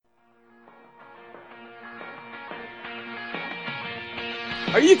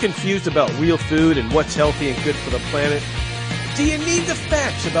Are you confused about real food and what's healthy and good for the planet? Do you need the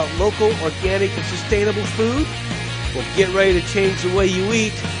facts about local, organic, and sustainable food? Well, get ready to change the way you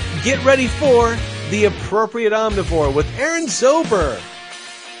eat. Get ready for The Appropriate Omnivore with Aaron Zober.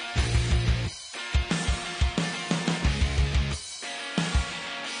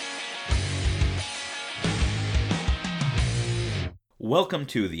 Welcome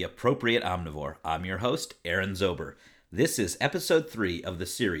to The Appropriate Omnivore. I'm your host, Aaron Zober. This is episode 3 of the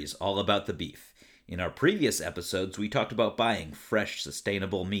series all about the beef. In our previous episodes, we talked about buying fresh,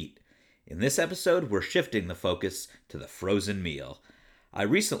 sustainable meat. In this episode, we're shifting the focus to the frozen meal. I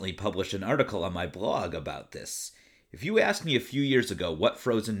recently published an article on my blog about this. If you asked me a few years ago what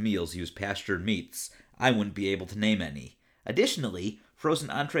frozen meals use pastured meats, I wouldn't be able to name any. Additionally, frozen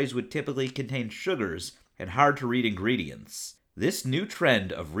entrees would typically contain sugars and hard-to-read ingredients. This new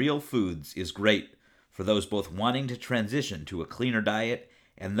trend of real foods is great for those both wanting to transition to a cleaner diet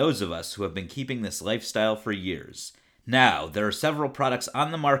and those of us who have been keeping this lifestyle for years. Now, there are several products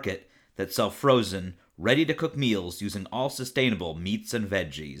on the market that sell frozen, ready-to-cook meals using all sustainable meats and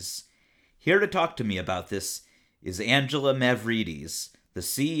veggies. Here to talk to me about this is Angela Mavridis, the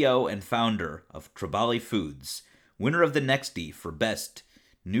CEO and founder of Tribali Foods, winner of the Nexty for Best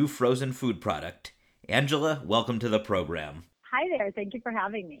New Frozen Food Product. Angela, welcome to the program. Hi there. Thank you for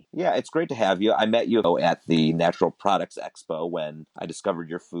having me. Yeah, it's great to have you. I met you at the Natural Products Expo when I discovered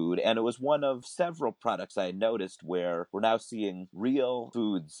your food, and it was one of several products I noticed where we're now seeing real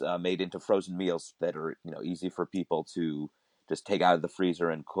foods made into frozen meals that are, easy for people to just take out of the freezer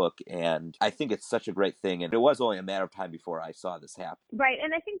and cook. And I think it's such a great thing. And it was only a matter of time before I saw this happen. Right.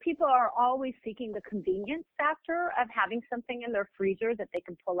 And I think people are always seeking the convenience factor of having something in their freezer that they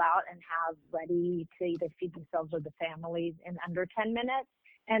can pull out and have ready to either feed themselves or the families in under 10 minutes.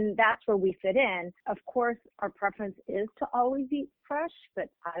 And that's where we fit in. Of course, our preference is to always eat fresh, but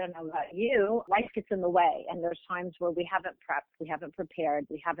I don't know about you, life gets in the way. And there's times where we haven't prepped, we haven't prepared,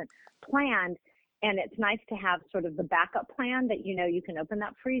 we haven't planned. And it's nice to have sort of the backup plan that, you can open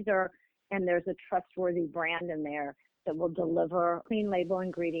that freezer and there's a trustworthy brand in there that will deliver clean label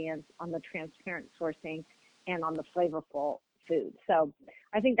ingredients on the transparent sourcing and on the flavorful food. So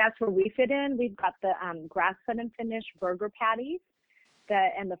I think that's where we fit in. We've got the grass-fed and finished burger patties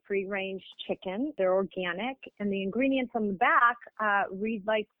and the free-range chicken. They're organic, and the ingredients on the back read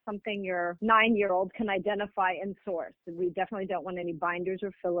like something your 9-year-old can identify and source. We definitely don't want any binders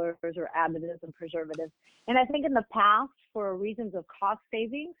or fillers or additives and preservatives. And I think in the past, for reasons of cost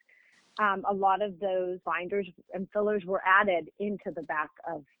savings, a lot of those binders and fillers were added into the back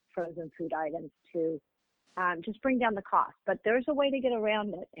of frozen food items to just bring down the cost. But there's a way to get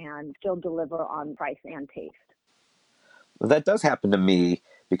around it and still deliver on price and taste. Well, that does happen to me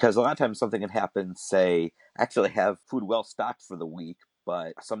because a lot of times something can happen, say, I actually have food well stocked for the week,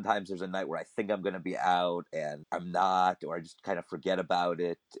 but sometimes there's a night where I think I'm going to be out and I'm not, or I just kind of forget about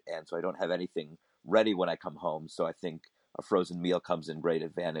it. And so I don't have anything ready when I come home. So I think a frozen meal comes in great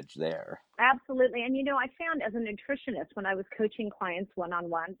advantage there. Absolutely. And, I found as a nutritionist, when I was coaching clients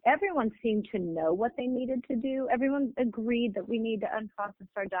one-on-one, everyone seemed to know what they needed to do. Everyone agreed that we need to unprocess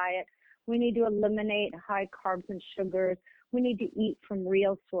our diet. We need to eliminate high carbs and sugars. We need to eat from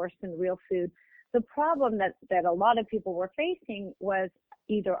real source and real food. The problem that a lot of people were facing was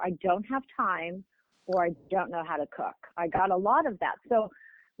either I don't have time or I don't know how to cook. I got a lot of that. So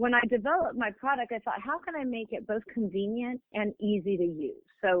when I developed my product, I thought, how can I make it both convenient and easy to use?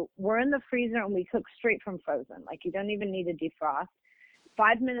 So we're in the freezer and we cook straight from frozen. Like you don't even need to defrost.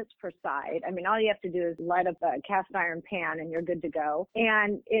 5 minutes per side. I mean, all you have to do is light up a cast iron pan and you're good to go.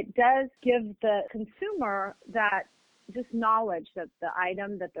 And it does give the consumer that just knowledge that the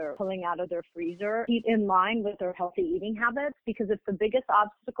item that they're pulling out of their freezer eat in line with their healthy eating habits. Because if the biggest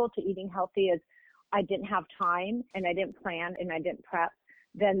obstacle to eating healthy is I didn't have time and I didn't plan and I didn't prep,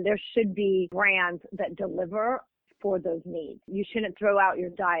 then there should be brands that deliver for those needs. You shouldn't throw out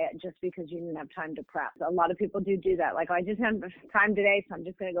your diet just because you didn't have time to prep. A lot of people do that. Like, I just have time today, so I'm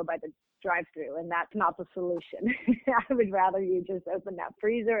just going to go by the drive-through, and that's not the solution. I would rather you just open that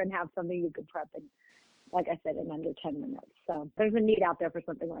freezer and have something you could prep in, like I said, in under 10 minutes. So there's a need out there for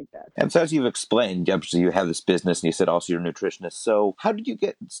something like this. And so as you've explained, obviously you have this business and you said also you're a nutritionist. So how did you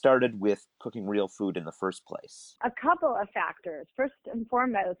get started with cooking real food in the first place? A couple of factors. First and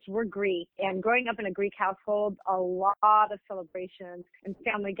foremost, we're Greek. And growing up in a Greek household, a lot of celebrations and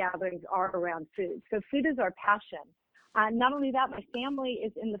family gatherings are around food. So food is our passion. Not only that, my family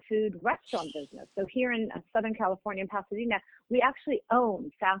is in the food restaurant business. So here in Southern California, in Pasadena, we actually own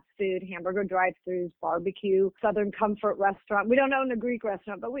fast food, hamburger drive-thrus, barbecue, Southern Comfort restaurant. We don't own a Greek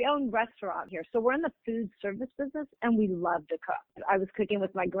restaurant, but we own restaurant here. So we're in the food service business, and we love to cook. I was cooking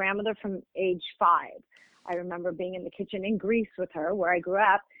with my grandmother from age 5. I remember being in the kitchen in Greece with her, where I grew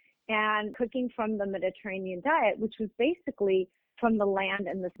up, and cooking from the Mediterranean diet, which was basically from the land.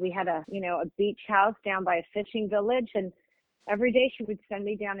 And we had a beach house down by a fishing village, and every day she would send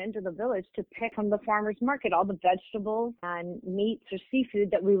me down into the village to pick from the farmer's market all the vegetables and meats or seafood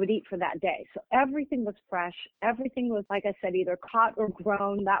that we would eat for that day. So everything was fresh. Everything was, like I said, either caught or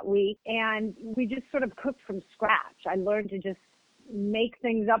grown that week. And we just sort of cooked from scratch. I learned to just make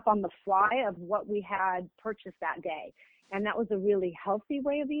things up on the fly of what we had purchased that day. And that was a really healthy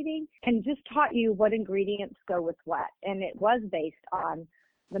way of eating, and just taught you what ingredients go with what. And it was based on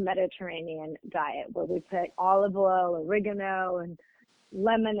the Mediterranean diet, where we put olive oil, oregano, and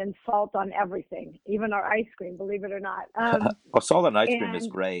lemon and salt on everything, even our ice cream, believe it or not. Salt and ice cream is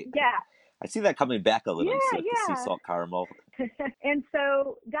great. Yeah. I see that coming back a little, Yeah. sea salt caramel. And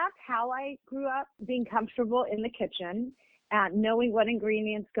so that's how I grew up, being comfortable in the kitchen, knowing what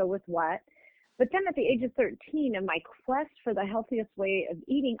ingredients go with what. But then at the age of 13, in my quest for the healthiest way of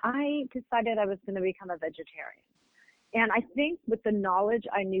eating, I decided I was going to become a vegetarian. And I think with the knowledge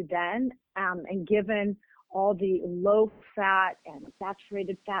I knew then, and given all the low fat and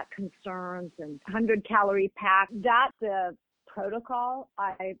saturated fat concerns and 100-calorie pack, that's the protocol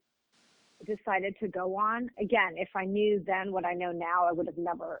I decided to go on. Again, if I knew then what I know now, I would have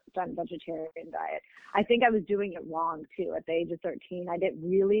never done vegetarian diet. I think I was doing it wrong too. At the age of 13, I didn't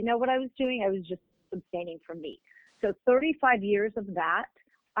really know what I was doing. I was just abstaining from meat. So 35 years of that,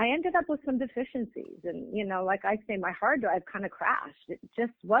 I ended up with some deficiencies. And, like I say, my hard drive kind of crashed. It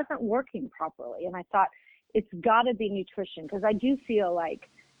just wasn't working properly. And I thought, it's got to be nutrition, because I do feel like,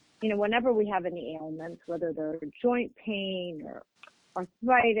 whenever we have any ailments, whether they're joint pain or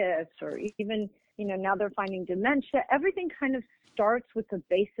arthritis, or even, now they're finding dementia, everything kind of starts with the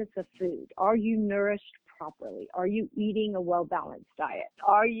basis of food. Are you nourished properly? Are you eating a well-balanced diet?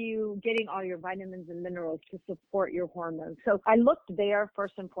 Are you getting all your vitamins and minerals to support your hormones? So I looked there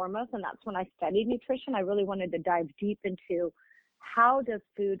first and foremost, and that's when I studied nutrition. I really wanted to dive deep into how does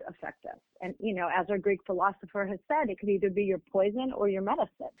food affect us? And, as our Greek philosopher has said, it could either be your poison or your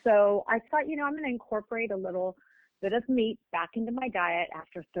medicine. So I thought, I'm going to incorporate a little bit of meat back into my diet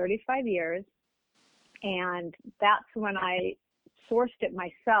after 35 years. And that's when I sourced it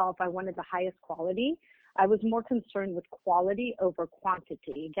myself. I wanted the highest quality. I was more concerned with quality over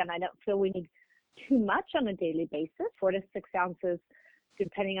quantity. Again, I don't feel we need too much on a daily basis, 4 to 6 ounces,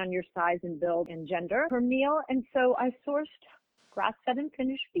 depending on your size and build and gender per meal. And so I sourced grass-fed and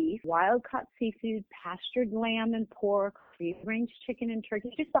finished beef, wild-caught seafood, pastured lamb and pork, free-range chicken and turkey,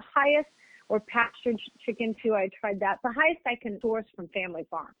 just the highest, or pastured chicken too. I tried that. The highest I can source from family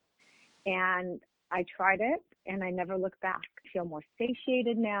farm. And I tried it, and I never looked back. I feel more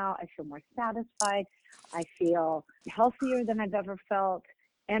satiated now. I feel more satisfied. I feel healthier than I've ever felt,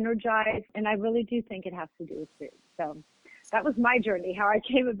 energized, and I really do think it has to do with food. So that was my journey, how I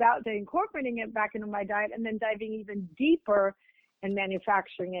came about to incorporating it back into my diet, and then diving even deeper and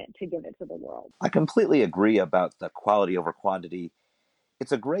manufacturing it to give it to the world. I completely agree about the quality over quantity.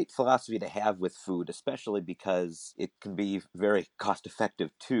 It's a great philosophy to have with food, especially because it can be very cost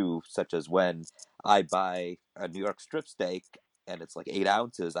effective too, such as when I buy a New York strip steak and it's like 8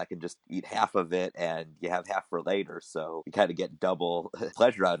 ounces, I can just eat half of it and you have half for later. So you kind of get double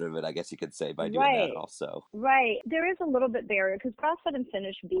pleasure out of it, I guess you could say, by doing that also. Right. There is a little bit there, because grass-fed and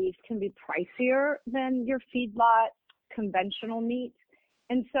finished beef can be pricier than your feedlot conventional meat.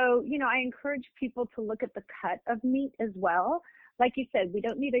 And so, I encourage people to look at the cut of meat as well. Like you said, we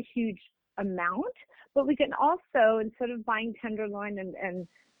don't need a huge amount, but we can also, instead of buying tenderloin and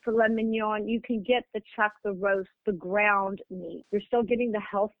filet mignon, you can get the chuck, the roast, the ground meat. You're still getting the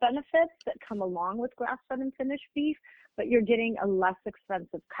health benefits that come along with grass-fed and finished beef, but you're getting a less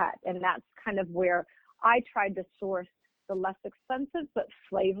expensive cut. And that's kind of where I tried to source the less expensive, but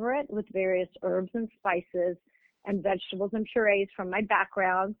flavor it with various herbs and spices and vegetables and purees from my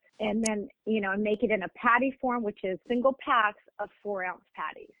background, and then, make it in a patty form, which is single packs of 4-ounce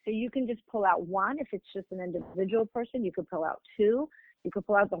patties. So you can just pull out one. If it's just an individual person, you could pull out 2. You could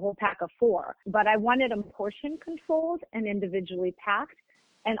pull out the whole pack of 4. But I wanted them portion controlled and individually packed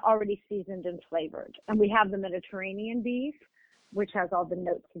and already seasoned and flavored. And we have the Mediterranean beef, which has all the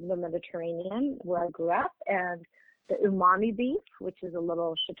notes of the Mediterranean, where I grew up, and the umami beef, which is a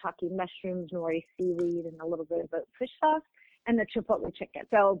little shiitake mushrooms, nori seaweed, and a little bit of oat fish sauce. and the chipotle chicken.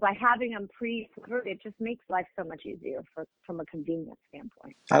 So by having them pre-flavored, it just makes life so much easier from a convenience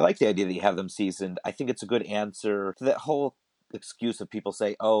standpoint. I like the idea that you have them seasoned. I think it's a good answer to that whole excuse of people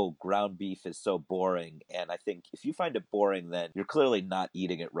say, oh, ground beef is so boring. And I think if you find it boring, then you're clearly not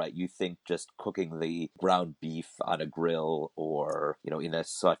eating it right. You think just cooking the ground beef on a grill or, in a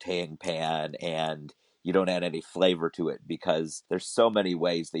sauteing pan, and you don't add any flavor to it, because there's so many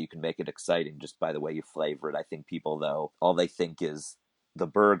ways that you can make it exciting just by the way you flavor it. I think people, though, all they think is the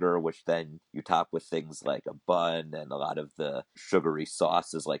burger, which then you top with things like a bun and a lot of the sugary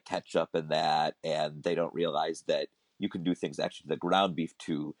sauces like ketchup and that, and they don't realize that you can do things actually to the ground beef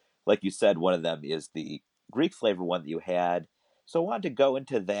too. Like you said, one of them is the Greek flavor one that you had. So I wanted to go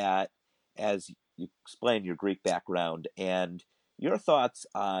into that as you explain your Greek background and your thoughts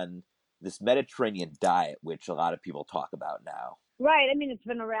on this Mediterranean diet, which a lot of people talk about now. Right. I mean, it's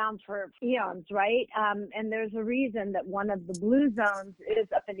been around for eons, right? And there's a reason that one of the blue zones is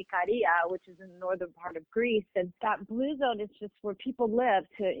up in Ikaria, which is in the northern part of Greece. And that blue zone is just where people live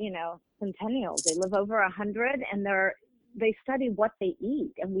to, centennials. They live over 100, and they study what they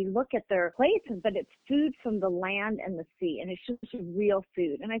eat. And we look at their plates, but it's food from the land and the sea, and it's just real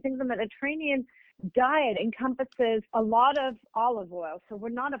food. And I think the Mediterranean diet encompasses a lot of olive oil. So we're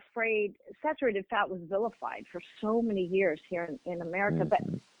not afraid. Saturated fat was vilified for so many years here in America. But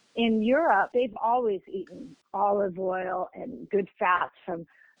in Europe, they've always eaten olive oil and good fats from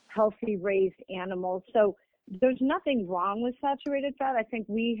healthy raised animals. So there's nothing wrong with saturated fat. I think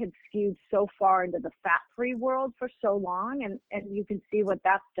we had skewed so far into the fat-free world for so long, and you can see what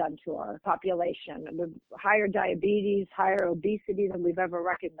that's done to our population. With higher diabetes, higher obesity than we've ever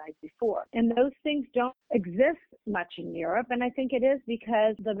recognized before. And those things don't exist much in Europe, and I think it is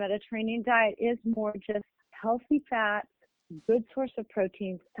because the Mediterranean diet is more just healthy fats, good source of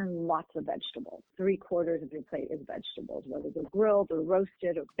proteins, and lots of vegetables. 3/4 of your plate is vegetables, whether they're grilled or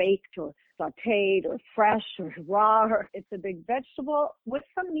roasted or baked or sauteed or fresh or raw. It's a big vegetable with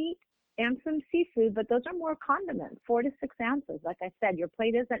some meat and some seafood, but those are more condiments, 4 to 6 ounces. Like I said, your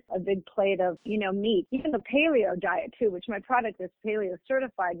plate isn't a big plate of, meat. Even the paleo diet too, which my product is paleo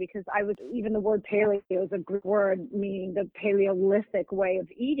certified, because even the word paleo is a Greek word meaning the Paleolithic way of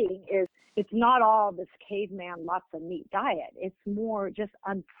eating. It's not all this caveman, lots of meat diet. It's more just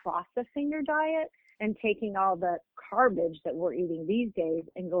unprocessing your diet and taking all the garbage that we're eating these days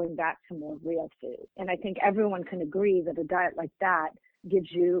and going back to more real food. And I think everyone can agree that a diet like that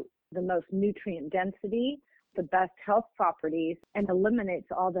gives you the most nutrient density, the best health properties, and eliminates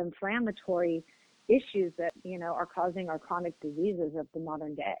all the inflammatory issues that, are causing our chronic diseases of the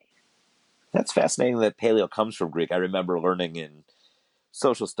modern day. That's fascinating that paleo comes from Greek. I remember learning in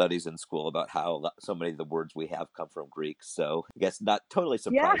social studies in school about how so many of the words we have come from Greek. So I guess not totally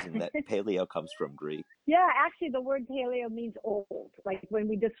surprising that paleo comes from Greek. Yeah, actually the word paleo means old. Like when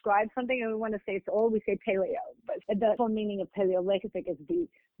we describe something and we want to say it's old, we say paleo. But the full meaning of Paleolithic is the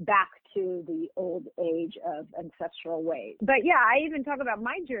back to the old age of ancestral ways. But yeah, I even talk about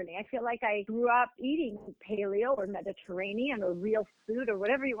my journey. I feel like I grew up eating paleo or Mediterranean or real food or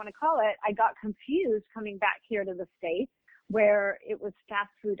whatever you want to call it. I got confused coming back here to the States, where it was fast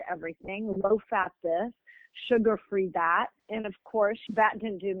food everything, low-fat this, sugar-free that. And, of course, that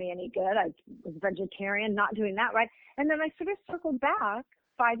didn't do me any good. I was vegetarian, not doing that right. And then I sort of circled back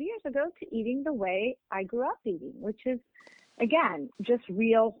 5 years ago to eating the way I grew up eating, which is, again, just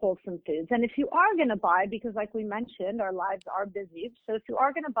real wholesome foods. And if you are going to buy, because like we mentioned, our lives are busy, so if you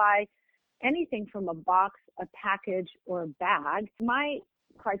are going to buy anything from a box, a package, or a bag, my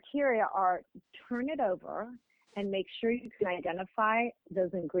criteria are turn it over and make sure you can identify those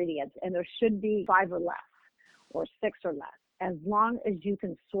ingredients. And there should be 5 or less, or 6 or less. As long as you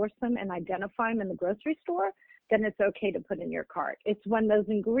can source them and identify them in the grocery store, then it's okay to put in your cart. It's when those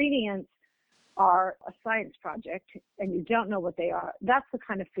ingredients are a science project and you don't know what they are, that's the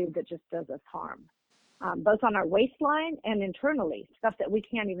kind of food that just does us harm, both on our waistline and internally, stuff that we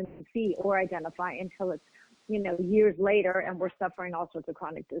can't even see or identify until it's, years later and we're suffering all sorts of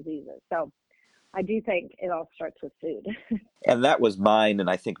chronic diseases. So I do think it all starts with food. And that was mine, and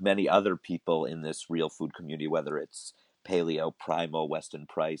I think many other people in this real food community, whether it's paleo, primal, Weston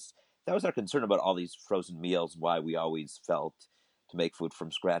Price, that was our concern about all these frozen meals. Why we always felt to make food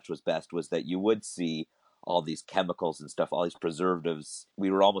from scratch was best was that you would see all these chemicals and stuff, all these preservatives.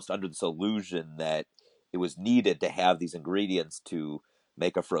 We were almost under this illusion that it was needed to have these ingredients to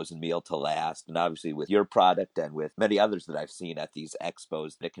make a frozen meal to last. And obviously with your product and with many others that I've seen at these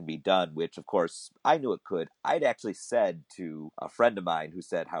expos, it can be done, which of course I knew it could. I'd actually said to a friend of mine who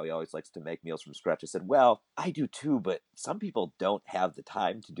said how he always likes to make meals from scratch, I said, well, I do too, but some people don't have the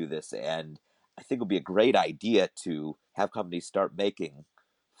time to do this. And I think it would be a great idea to have companies start making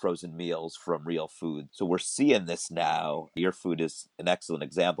frozen meals from real food. So we're seeing this now. Your food is an excellent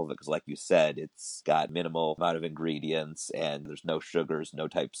example of it because, like you said, it's got minimal amount of ingredients and there's no sugars, no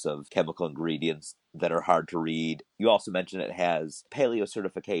types of chemical ingredients that are hard to read. You also mentioned it has paleo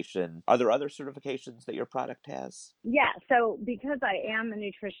certification. Are there other certifications that your product has? Yeah, so because I am a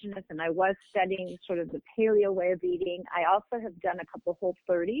nutritionist and I was studying sort of the paleo way of eating, I also have done a couple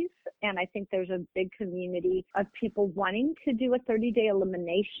Whole30s, and I think there's a big community of people wanting to do a 30-day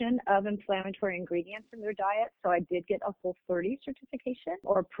elimination of inflammatory ingredients in their diet. So I did get a Whole30 certification,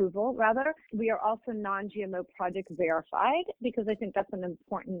 or approval rather. We are also non-GMO project verified because I think that's an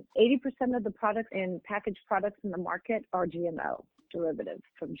important, 80% of the products in packaged products in the market are GMO, derivatives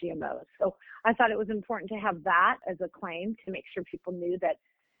from GMOs. So I thought it was important to have that as a claim to make sure people knew that,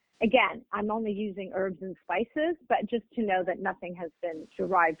 again, I'm only using herbs and spices, but just to know that nothing has been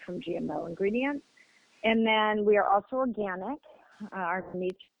derived from GMO ingredients. And then we are also organic. Our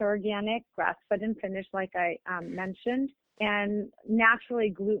meats are organic, grass-fed and finished, like I mentioned, and naturally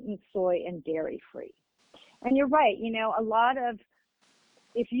gluten, soy, and dairy-free. And you're right, a lot of,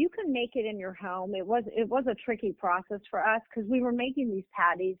 if you can make it in your home, it was a tricky process for us because we were making these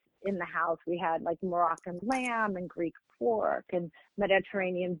patties in the house. We had like Moroccan lamb and Greek pork and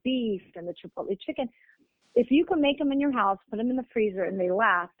Mediterranean beef and the Chipotle chicken. If you can make them in your house, put them in the freezer and they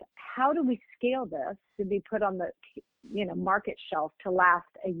last, how do we scale this to be put on the market shelf to last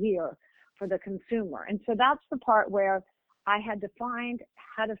a year for the consumer? And so that's the part where I had to find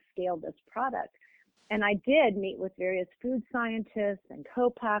how to scale this product. And I did meet with various food scientists and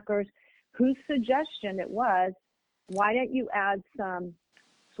co-packers whose suggestion it was, why don't you add some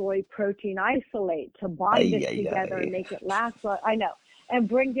soy protein isolate to bind it together and make it last? I know. And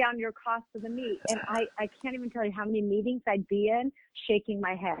bring down your cost of the meat. And I can't even tell you how many meetings I'd be in shaking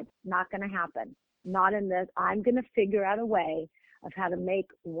my head. Not going to happen. Not in this. I'm going to figure out a way of how to make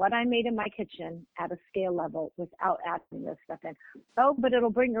what I made in my kitchen at a scale level without adding this stuff in. Oh, but it'll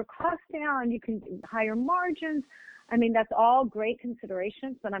bring your costs down. You can higher margins. I mean, that's all great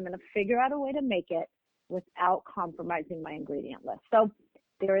considerations, but I'm going to figure out a way to make it without compromising my ingredient list. So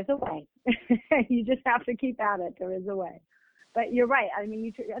there is a way. You just have to keep at it. There is a way. But you're right. I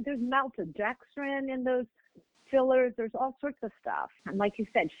mean, there's melted dextrin in those fillers. There's all sorts of stuff. And like you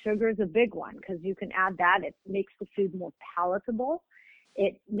said, sugar is a big one because you can add that. It makes the food more palatable.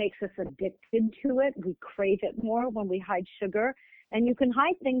 It makes us addicted to it. We crave it more when we hide sugar. And you can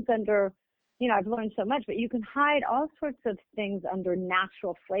hide things under, I've learned so much, but you can hide all sorts of things under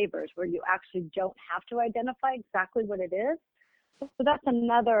natural flavors where you actually don't have to identify exactly what it is. So that's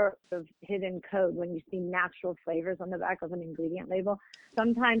another sort of hidden code when you see natural flavors on the back of an ingredient label.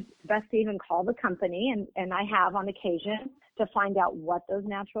 Sometimes it's best to even call the company, and I have on occasion, to find out what those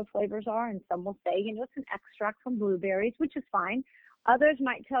natural flavors are. And some will say, it's an extract from blueberries, which is fine. Others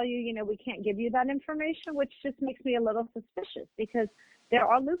might tell you, we can't give you that information, which just makes me a little suspicious because there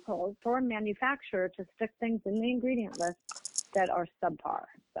are loopholes for a manufacturer to stick things in the ingredient list that are subpar.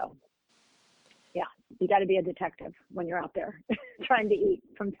 So yeah, you got to be a detective when you're out there trying to eat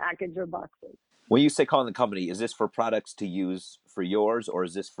from package or boxes. When you say calling the company, is this for products to use for yours, or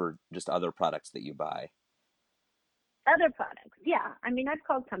is this for just other products that you buy? Other products, yeah. I mean, I've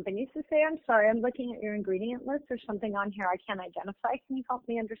called companies to say, I'm sorry, I'm looking at your ingredient list. There's something on here I can't identify. Can you help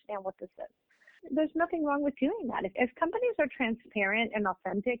me understand what this is? There's nothing wrong with doing that. If companies are transparent and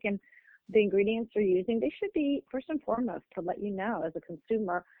authentic and the ingredients they're using, they should be first and foremost to let you know as a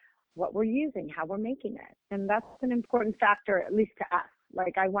consumer what we're using, how we're making it. And that's an important factor, at least to us.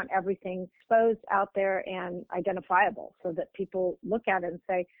 Like, I want everything exposed out there and identifiable so that people look at it and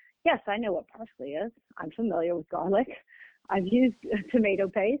say, yes, I know what parsley is. I'm familiar with garlic. I've used tomato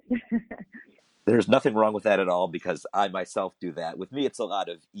paste. There's nothing wrong with that at all because I myself do that. With me, it's a lot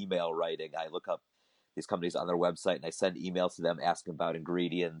of email writing. I look up these companies on their website and I send emails to them asking about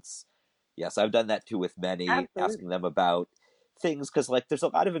ingredients. Yes, I've done that too with many, Absolutely. asking them about things because there's a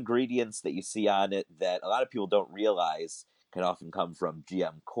lot of ingredients that you see on it that a lot of people don't realize can often come from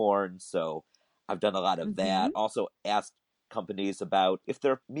GM corn. So I've done a lot of that. Also asked companies about if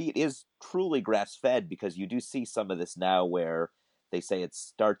their meat is truly grass-fed because you do see some of this now where they say it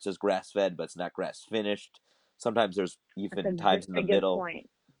starts as grass-fed but it's not grass-finished. Sometimes there's even times in the middle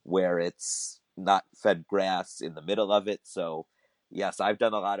where it's not fed grass in the middle of it. So yes, I've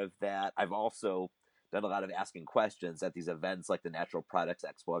done a lot of that. I've also done a lot of asking questions at these events like the Natural Products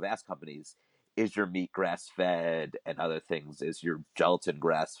Expo. I've asked companies, is your meat grass-fed and other things? Is your gelatin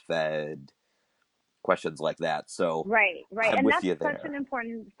grass-fed? Questions like that. So right. I'm And with that's you there. such an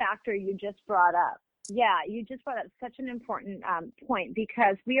important factor you just brought up. Yeah, you just brought up such an important point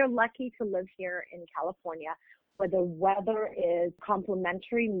because we are lucky to live here in California where the weather is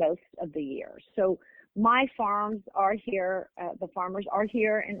complementary most of the year. So my farms are here, the farmers are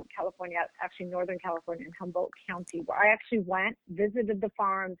here in California, actually Northern California in Humboldt County, where I actually went, visited the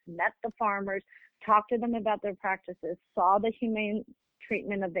farms, met the farmers, talked to them about their practices, saw the humane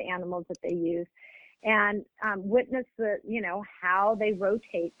treatment of the animals that they use, and witness how they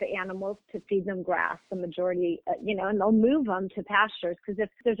rotate the animals to feed them grass, the majority, and they'll move them to pastures because if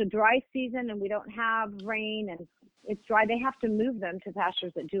there's a dry season and we don't have rain and it's dry, they have to move them to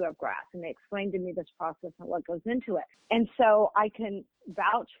pastures that do have grass. And they explained to me this process and what goes into it. And so I can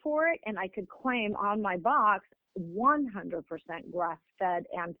vouch for it and I could claim on my box 100% grass-fed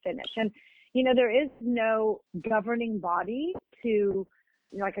and finished. And, there is no governing body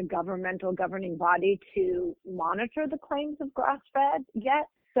like a governmental governing body to monitor the claims of grass-fed yet.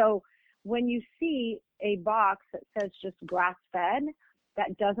 So when you see a box that says just grass-fed,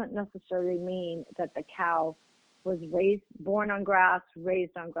 that doesn't necessarily mean that the cow was born on grass,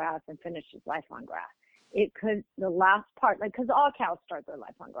 raised on grass, and finished his life on grass. It could, the last part, because all cows start their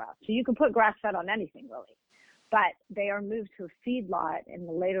life on grass. So you can put grass-fed on anything, really. But they are moved to a feedlot in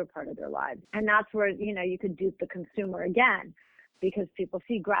the later part of their lives. And that's where, you could dupe the consumer again. Because people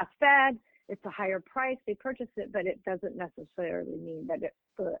see grass-fed, it's a higher price, they purchase it, but it doesn't necessarily mean that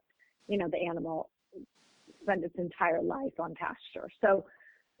the animal spent its entire life on pasture. So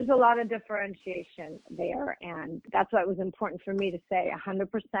there's a lot of differentiation there, and that's why it was important for me to say 100%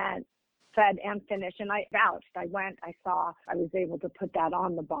 fed and finished. And I vouched, I went, I saw, I was able to put that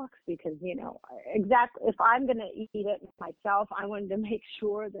on the box because, exactly, if I'm going to eat it myself, I wanted to make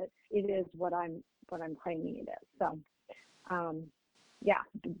sure that it is what I'm claiming it is. So.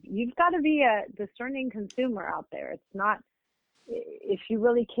 You've got to be a discerning consumer out there. It's not, if you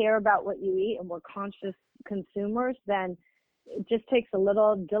really care about what you eat and we're conscious consumers, then it just takes a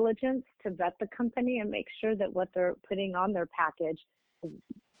little diligence to vet the company and make sure that what they're putting on their package is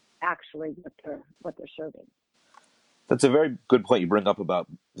actually what they're serving. That's a very good point you bring up about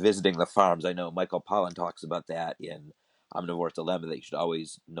visiting the farms. I know Michael Pollan talks about that in Omnivore's Dilemma, that you should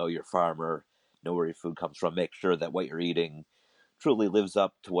always know your farmer, know where your food comes from, make sure that what you're eating truly lives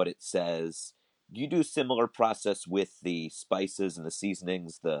up to what it says. Do you do a similar process with the spices and the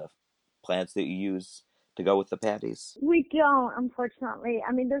seasonings, the plants that you use to go with the patties? We don't, unfortunately.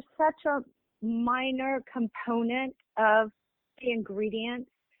 I mean, there's such a minor component of the ingredients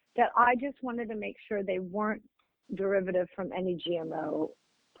that I just wanted to make sure they weren't derivative from any GMO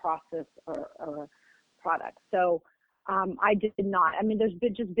process or product. So I did not. I mean, there's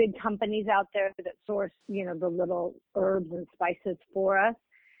just big companies out there that source, the little herbs and spices for us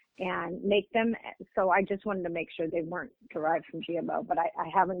and make them. So I just wanted to make sure they weren't derived from GMO, but I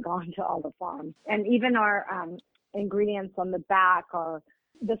haven't gone to all the farms. And even our ingredients on the back are,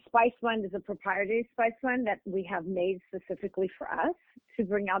 the spice blend is a proprietary spice blend that we have made specifically for us to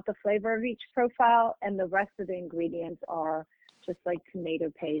bring out the flavor of each profile. And the rest of the ingredients are just like tomato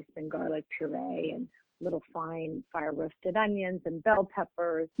paste and garlic puree and little fine fire roasted onions and bell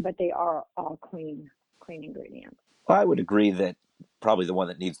peppers, but they are all clean ingredients. Well, I would agree that probably the one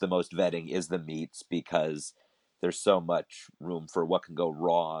that needs the most vetting is the meats, because there's so much room for what can go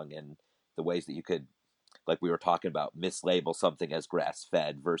wrong and the ways that you could, like we were talking about, mislabel something as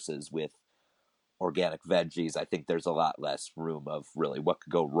grass-fed versus with organic veggies. I think there's a lot less room of really what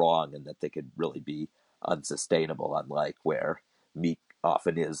could go wrong and that they could really be unsustainable, unlike where meat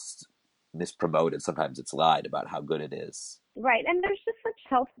often is mispromoted. Sometimes it's lied about how good it is. Right, and there's just such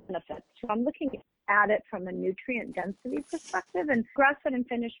health benefits. So I'm looking at it from a nutrient density perspective, and grass-fed and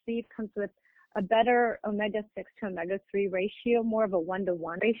finished beef comes with a better omega-6 to omega-3 ratio, more of a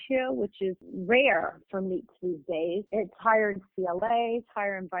 1-to-1 ratio, which is rare for meats these days. It's higher in CLA, it's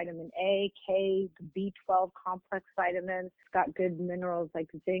higher in vitamin A, K, B12 complex vitamins. It's got good minerals like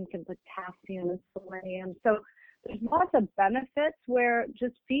zinc and potassium and selenium. So there's lots of benefits where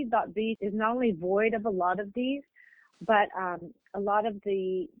just feedlot beef is not only void of a lot of these, but a lot of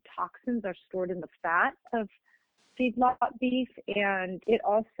the toxins are stored in the fat of feedlot beef, and it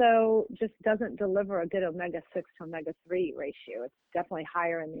also just doesn't deliver a good omega-6 to omega-3 ratio. It's definitely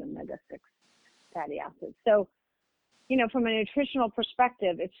higher in the omega-6 fatty acids. So, from a nutritional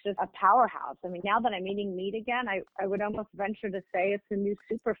perspective, it's just a powerhouse. I mean, now that I'm eating meat again, I would almost venture to say it's a new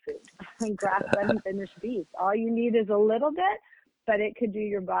superfood, grass-fed and finished beef. All you need is a little bit, but it could do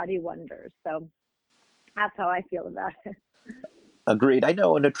your body wonders. So that's how I feel about it. Agreed. I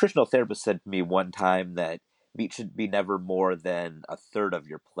know a nutritional therapist said to me one time that meat should be never more than a third of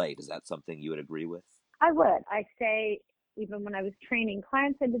your plate. Is that something you would agree with? I would. I say even when I was training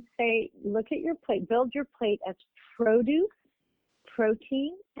clients, I would say, look at your plate, build your plate as produce,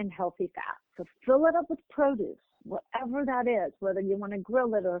 protein, and healthy fat. So fill it up with produce, whatever that is, whether you want to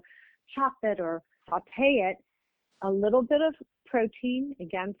grill it or chop it or saute it. A little bit of protein,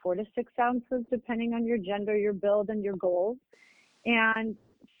 again, 4 to 6 ounces, depending on your gender, your build, and your goals. And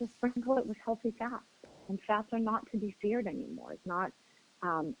just sprinkle it with healthy fats. And fats are not to be feared anymore. It's not,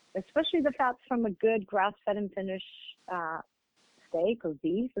 especially the fats from a good grass-fed and finished steak or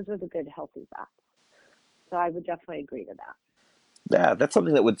beef. Those are the good, healthy fats. So I would definitely agree to that. Yeah, that's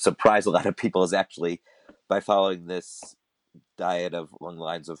something that would surprise a lot of people, is actually by following this diet of along the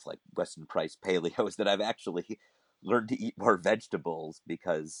lines of like Weston Price paleo, is that I've actually learned to eat more vegetables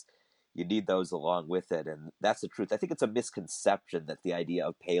because you need those along with it. And that's the truth. I think it's a misconception that the idea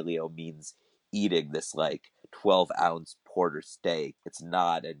of paleo means eating this like 12-ounce porter steak. It's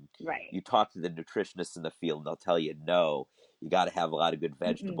not. And Right. you talk to the nutritionists in the field and they'll tell you, no, you got to have a lot of good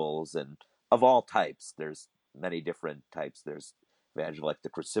vegetables and of all types. There's many different types. There's like the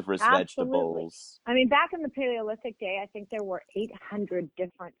cruciferous vegetables. I mean, back in the Paleolithic day, I think there were 800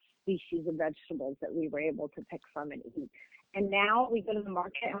 different species of vegetables that we were able to pick from and eat. And now we go to the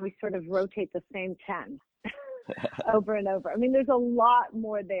market and we sort of rotate the same 10 over and over. I mean, there's a lot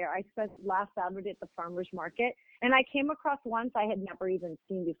more there. I spent last Saturday at the farmer's market, and I came across ones I had never even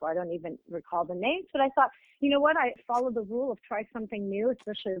seen before. I don't even recall the names, but I thought, you know what? I follow the rule of try something new,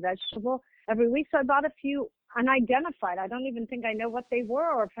 especially a vegetable, every week. So I bought a few unidentified. I don't even think I know what they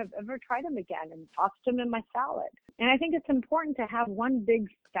were or if I've ever tried them again, and tossed them in my salad. And I think it's important to have one big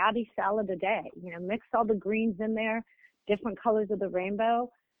fatty salad a day. You know, mix all the greens in there, different colors of the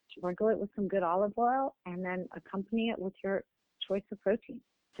rainbow, sprinkle it with some good olive oil, and then accompany it with your choice of protein.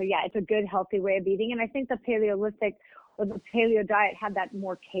 So yeah, it's a good, healthy way of eating. And I think the Paleolithic or the paleo diet had that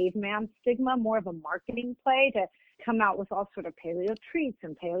more caveman stigma, more of a marketing play to come out with all sort of paleo treats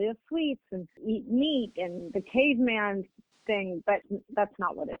and paleo sweets and eat meat and the caveman thing. But that's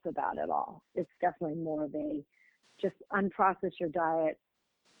not what it's about at all. It's definitely more of a just unprocess your diet,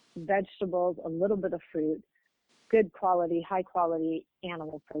 vegetables, a little bit of fruit, good quality, high quality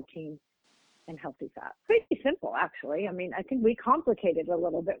animal protein, and healthy fat. Pretty simple, actually. I mean, I think we complicate it a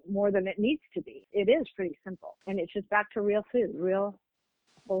little bit more than it needs to be. It is pretty simple. And it's just back to real food, real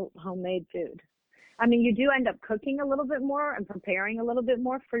homemade food. I mean, you do end up cooking a little bit more and preparing a little bit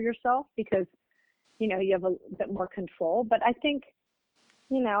more for yourself because, you know, you have a bit more control. But I think,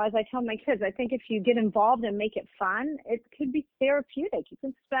 you know, as I tell my kids, I think if you get involved and make it fun, it could be therapeutic. You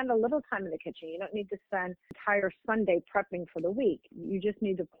can spend a little time in the kitchen. You don't need to spend entire Sunday prepping for the week. You just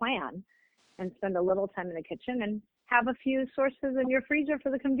need to plan and spend a little time in the kitchen and have a few sources in your freezer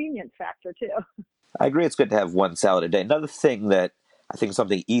for the convenience factor too. I agree. It's good to have one salad a day. Another thing that I think is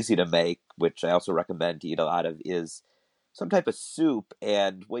something easy to make, which I also recommend to eat a lot of, is some type of soup.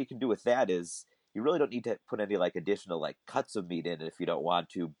 And what you can do with that is you really don't need to put any like additional like cuts of meat in it if you don't want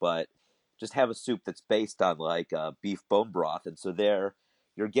to, but just have a soup that's based on like beef bone broth. And so there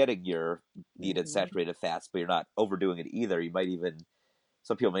you're getting your needed saturated fats, but you're not overdoing it either. You might even,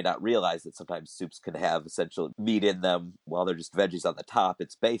 some people may not realize that sometimes soups can have essential meat in them while they're just veggies on the top.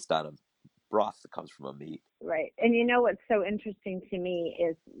 It's based on a broth that comes from a meat. Right. And you know what's so interesting to me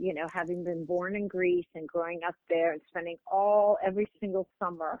is, you know, having been born in Greece and growing up there and spending every single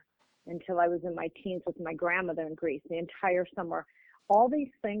summer until I was in my teens with my grandmother in Greece, the entire summer, all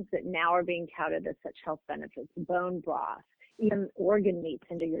these things that now are being touted as such health benefits, bone broth, even organ meats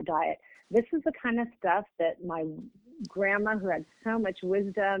into your diet. This is the kind of stuff that my grandma, who had so much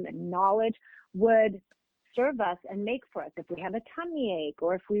wisdom and knowledge, would serve us and make for us if we had a tummy ache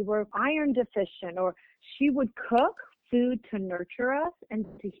or if we were iron deficient, or she would cook food to nurture us and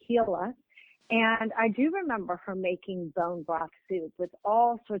to heal us. And I do remember her making bone broth soup with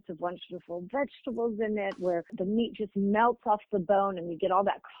all sorts of wonderful vegetables in it, where the meat just melts off the bone and you get all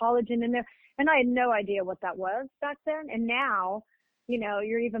that collagen in there. And I had no idea what that was back then. And now, you know,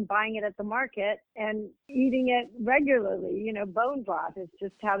 you're even buying it at the market and eating it regularly. You know, bone broth is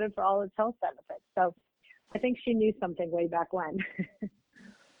just touted for all its health benefits. So I think she knew something way back when.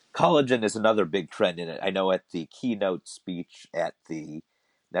 Collagen is another big trend in it. I know at the keynote speech at the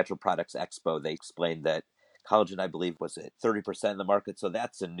Natural Products Expo, they explained that collagen, I believe, was at 30% in the market. So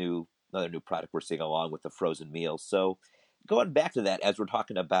that's another new product we're seeing along with the frozen meals. So going back to that, as we're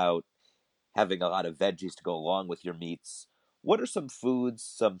talking about having a lot of veggies to go along with your meats, what are some foods,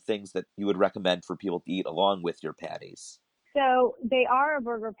 some things that you would recommend for people to eat along with your patties? So they are a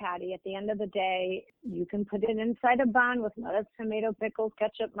burger patty. At the end of the day, you can put it inside a bun with lettuce, tomato, pickles,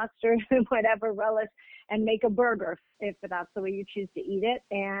 ketchup, mustard, whatever relish, and make a burger if that's the way you choose to eat it.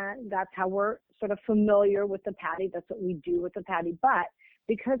 And that's how we're sort of familiar with the patty. That's what we do with the patty. But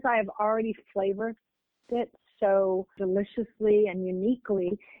because I've already flavored it so deliciously and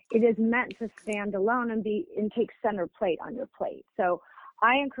uniquely, it is meant to stand alone and take center plate on your plate. So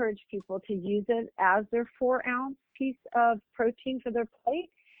I encourage people to use it as their 4-ounce piece of protein for their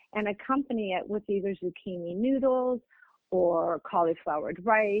plate and accompany it with either zucchini noodles or cauliflowered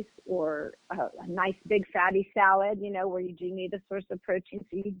rice or a nice big fatty salad, where you do need a source of protein.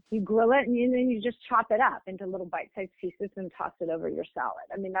 So you grill it and then you just chop it up into little bite-sized pieces and toss it over your salad.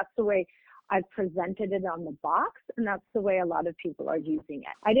 I mean, that's the way I've presented it on the box, and that's the way a lot of people are using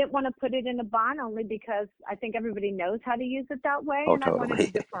it. I didn't want to put it in a bun only because I think everybody knows how to use it that way, Oh, and totally. I wanted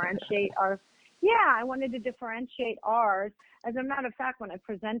to differentiate I wanted to differentiate ours. As a matter of fact, when I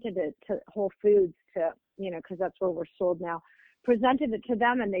presented it to Whole Foods because that's where we're sold now, presented it to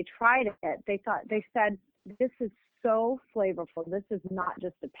them and they tried it, they said, this is so flavorful. This is not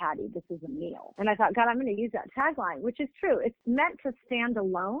just a patty. This is a meal. And I thought, God, I'm going to use that tagline, which is true. It's meant to stand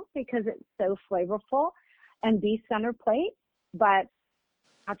alone because it's so flavorful and be center plate. But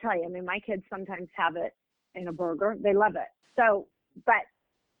I'll tell you, I mean, my kids sometimes have it in a burger. They love it. So, but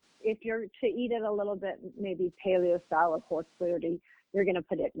if you're to eat it a little bit, maybe paleo style or horse food, you're going to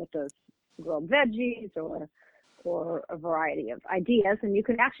put it with those grilled veggies or a variety of ideas. And you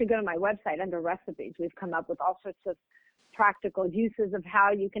can actually go to my website under recipes. We've come up with all sorts of practical uses of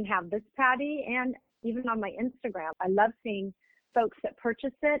how you can have this patty. And even on my Instagram, I love seeing folks that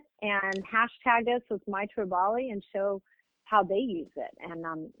purchase it and hashtag us with my Tribali and show how they use it. And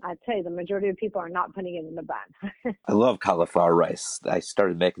I tell you, the majority of people are not putting it in the bun. I love cauliflower rice. I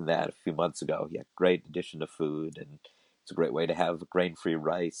started making that a few months ago. Yeah, great addition to food, and it's a great way to have grain-free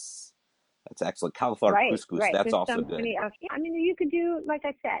rice. That's excellent. Cauliflower couscous, Right. that's There's also so good. many. I mean, you could do, like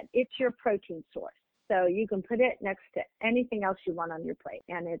I said, it's your protein source. So you can put it next to anything else you want on your plate,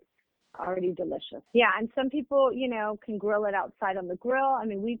 and it's already delicious. Yeah, and some people, can grill it outside on the grill. I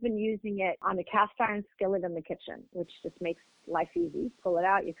mean, we've been using it on a cast iron skillet in the kitchen, which just makes life easy. Pull it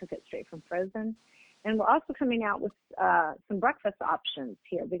out, you cook it straight from frozen. And we're also coming out with some breakfast options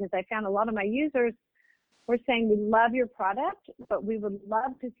here because I found a lot of my users were saying, we love your product, but we would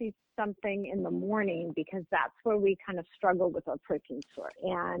love to see something in the morning because that's where we kind of struggle with our protein source.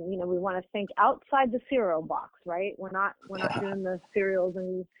 And, we want to think outside the cereal box, right? We're not doing the cereals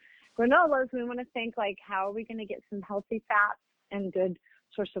and granolas. We want to think like, how are we going to get some healthy fats and good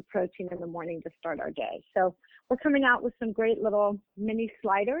source of protein in the morning to start our day? So we're coming out with some great little mini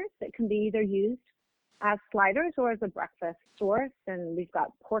sliders that can be either used as sliders or as a breakfast source. And we've got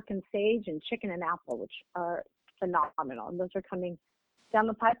pork and sage and chicken and apple, which are phenomenal. And those are coming down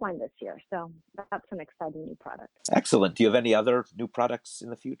the pipeline this year. So that's an exciting new product. Excellent. Do you have any other new products in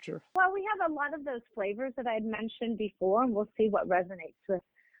the future? Well, we have a lot of those flavors that I had mentioned before, and we'll see what resonates with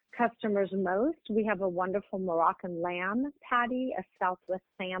customers most. We have a wonderful Moroccan lamb patty, a Southwest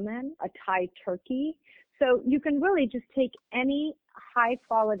salmon, a Thai turkey. So you can really just take any high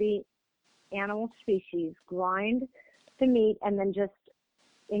quality animal species, grind the meat, and then just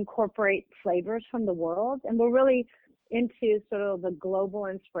incorporate flavors from the world. And we're really into sort of the global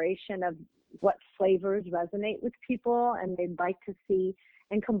inspiration of what flavors resonate with people and they'd like to see,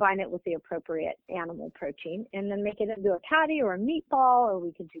 and combine it with the appropriate animal protein and then make it into a patty or a meatball, or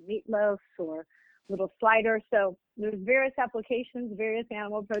we could do meatloaf or little sliders. So there's various applications, various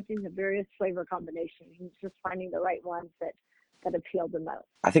animal proteins, and various flavor combinations. It's just finding the right ones that appeal the most.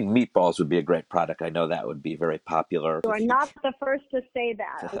 I think meatballs would be a great product. I know that would be very popular. You are not the first to say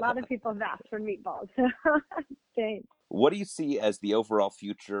that. A lot of people have asked for meatballs. Thanks. What do you see as the overall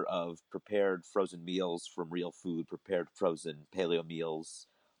future of prepared frozen meals from real food, prepared frozen paleo meals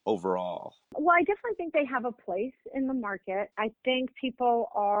overall? Well, I definitely think they have a place in the market. I think people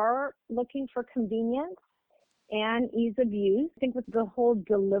are looking for convenience and ease of use. I think with the whole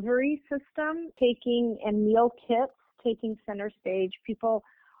delivery system and meal kits taking center stage, people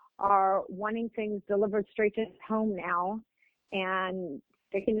are wanting things delivered straight to home now and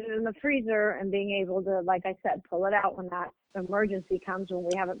sticking it in the freezer and being able to, like I said, pull it out when that emergency comes, when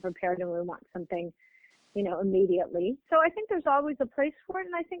we haven't prepared and we want something, immediately. So I think there's always a place for it.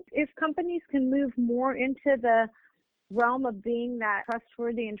 And I think if companies can move more into the realm of being that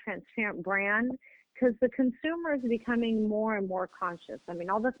trustworthy and transparent brand, because the consumer is becoming more and more conscious. I mean,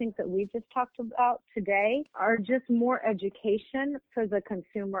 all the things that we just talked about today are just more education for the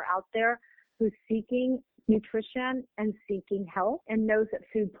consumer out there who's seeking nutrition and seeking health and knows that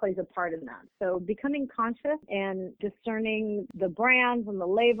food plays a part in that. So becoming conscious and discerning the brands and the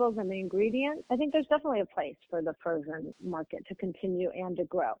labels and the ingredients, I think there's definitely a place for the frozen market to continue and to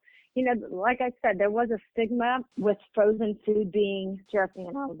grow. You know, like I said, there was a stigma with frozen food being just,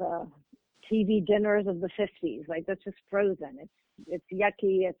 you know, the TV dinners of the 50s. Like, that's just frozen. It's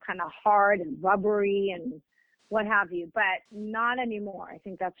yucky. It's kind of hard and rubbery and what have you, but not anymore. I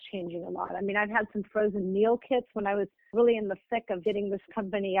think that's changing a lot. I mean, I've had some frozen meal kits when I was really in the thick of getting this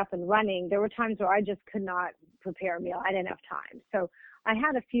company up and running. There were times where I just could not prepare a meal. I didn't have time. So I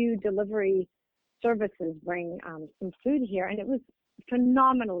had a few delivery services bring some food here, and it was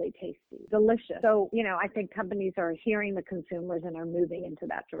phenomenally tasty, delicious. So, you know, I think companies are hearing the consumers and are moving into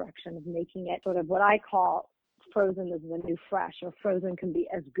that direction of making it sort of what I call frozen is the new fresh, or frozen can be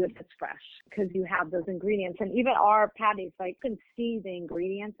as good as fresh because you have those ingredients. And even our patties, like, you can see the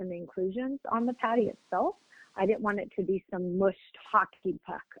ingredients and the inclusions on the patty itself. I didn't want it to be some mushed hockey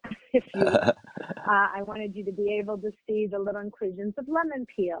puck, if you will. I wanted you to be able to see the little inclusions of lemon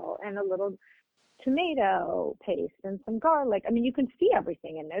peel and a little tomato paste and some garlic. I mean, you can see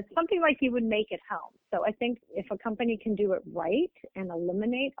everything in there. It's something like you would make at home. So I think if a company can do it right and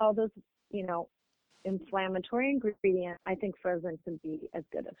eliminate all those, you know, inflammatory ingredient, I think frozen can be as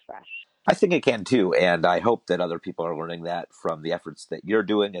good as fresh. I think it can too, and I hope that other people are learning that from the efforts that you're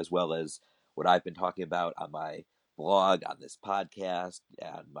doing, as well as what I've been talking about on my blog, on this podcast,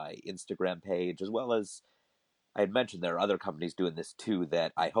 and my Instagram page, as well as I had mentioned there are other companies doing this too,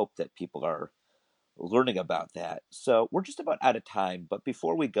 that I hope that people are learning about that. So we're just about out of time, but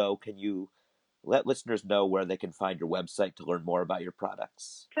before we go, can you let listeners know where they can find your website to learn more about your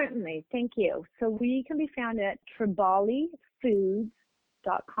products? Certainly. Thank you. So we can be found at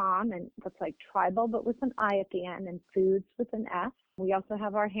tribalifoods.com, and that's like tribal, but with an I at the end, and foods with an F. We also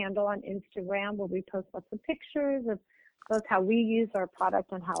have our handle on Instagram where we post lots of pictures of both how we use our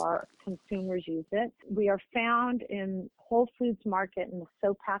product and how our consumers use it. We are found in Whole Foods Market in the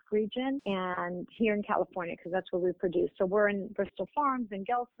SoPac region and here in California, because that's where we produce. So we're in Bristol Farms and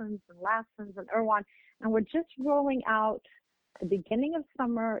Gelson's and Lassen's and Irwan, and we're just rolling out the beginning of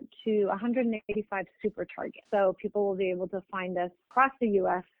summer to 185 super targets. So people will be able to find us across the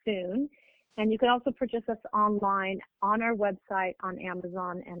U.S. soon. And you can also purchase us online on our website, on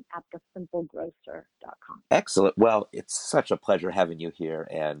Amazon, and at thesimplegrocer.com. Excellent. Well, it's such a pleasure having you here,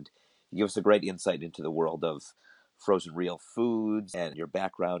 and you give us a great insight into the world of frozen real foods and your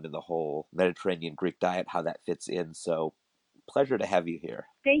background in the whole Mediterranean Greek diet, how that fits in. So, pleasure to have you here.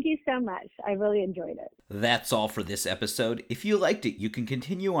 Thank you so much. I really enjoyed it. That's all for this episode. If you liked it, you can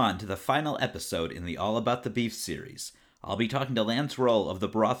continue on to the final episode in the All About the Beef series. I'll be talking to Lance Roll of the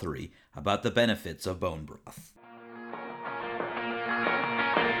Brothery about the benefits of bone broth.